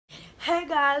Hey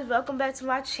guys, welcome back to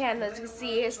my channel. As you can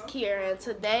see, it's Kira, and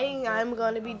today I'm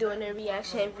going to be doing a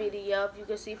reaction video, if you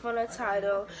can see from the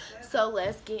title. So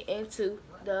let's get into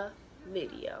the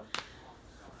video.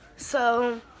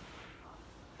 So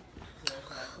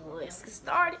let's get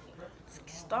started. Let's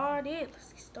get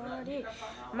started.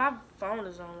 My phone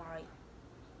is on like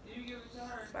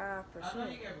 5%.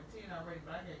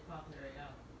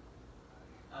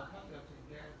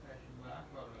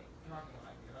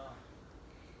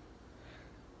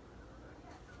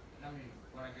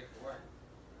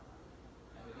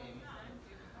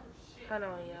 Hold on,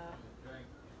 y'all.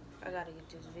 I gotta get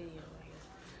this video right here.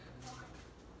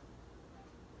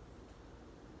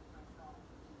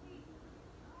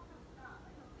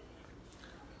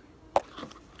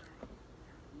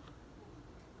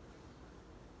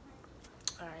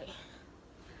 Alright.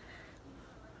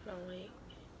 No, wait.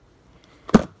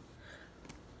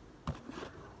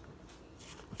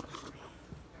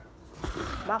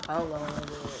 My phone going on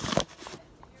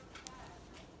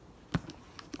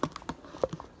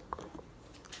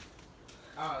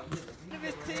good. Of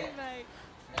his teammate.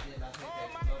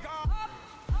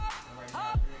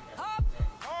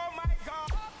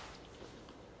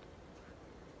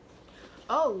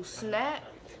 Oh snap!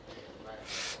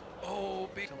 Oh,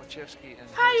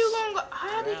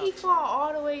 How did he fall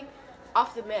all the way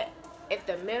off the mat? If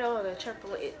the middle of the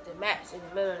trampoline, the mat's in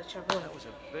the middle of the trampoline. That was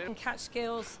a big Catch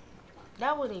skills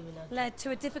That wasn't even a led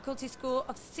to a difficulty score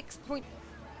of 6 points.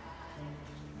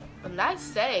 A nice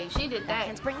save. She did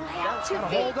that. Bring out to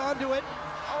hold on to it.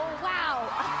 Oh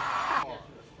wow!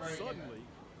 Suddenly,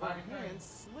 her hand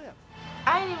slipped.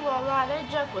 I ain't even gonna lie,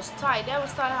 that jump was tight. That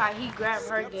was tight how he grabbed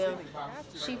her down.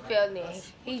 She fell in.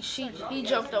 He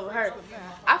jumped over her.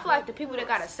 I feel like the people that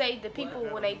gotta save the people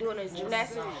when they doing this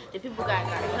gymnastics, the people gotta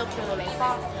help them when they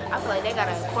fall. I feel like they got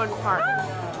an important part.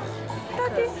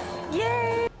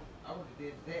 Yay!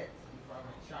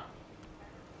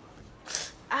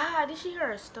 Ah, did she hurt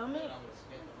her stomach?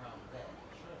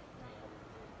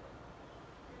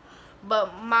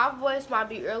 But my voice might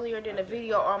be earlier than the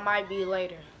video or might be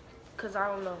later. Because I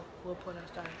don't know what point I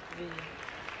started the video.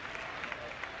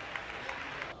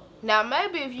 Now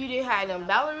maybe if you didn't have them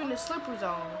ballerina slippers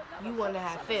on, you wouldn't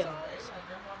have failed.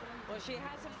 Well, she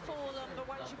hasn't fallen, but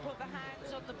once you put the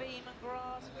hands on the beam and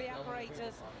grasp the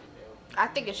apparatus. I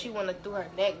think if she wouldn't have threw her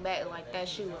neck back like that,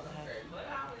 she wouldn't have.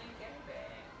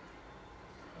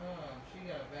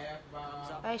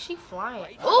 Hey, she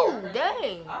flying. Ooh,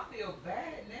 dang.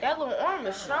 That little arm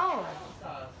is strong.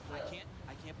 I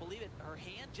can't believe it. Her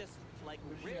hand just like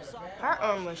rips off. Her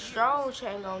arm is strong. She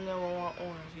ain't gonna never want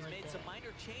arms She's like made that. some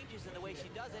minor changes in the way she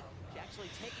does it. She's actually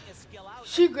taking a skill out.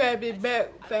 She grabbed it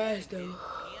back fast though.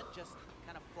 Hand just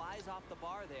kind of flies off the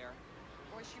bar there.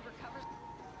 Or she recovers.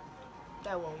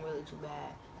 That wasn't really too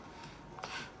bad.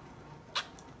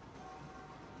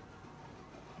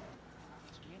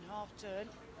 Screen half turn.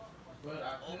 But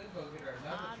I could go get her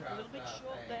another And a little bit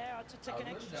short there. I had to take an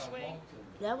extra swing.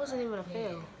 That wasn't even a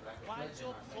fail. Winds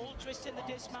up, full twist in the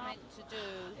dismount. To do.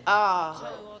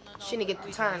 Ah, she didn't get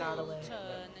the turn all the way.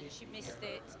 Turn and she missed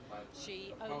it.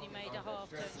 She only made a half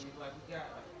turn.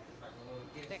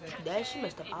 That she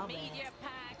missed up all bad. Immediate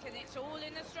pack, and it's all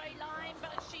in a straight line,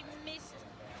 but she missed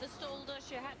the shoulder.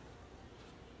 She had.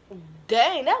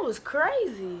 Dang, that was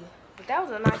crazy. But that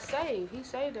was a nice save. He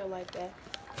saved her like that.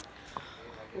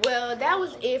 Well, that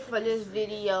was it for this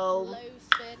video.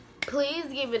 Please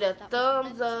give it a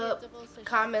thumbs up,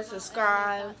 comment,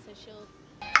 subscribe.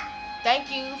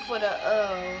 Thank you for the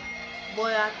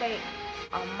boy, I think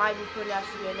I might be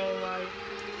pronouncing your name right,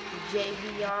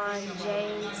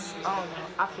 James. I don't know,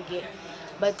 I forget.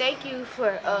 But thank you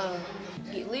for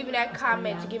leaving that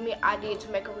comment to give me an idea to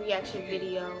make a reaction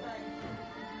video.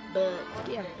 But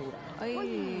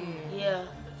yeah,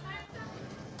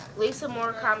 leave some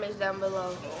more comments down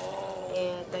below.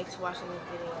 And thanks for watching this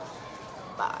video.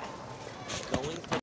 Bye.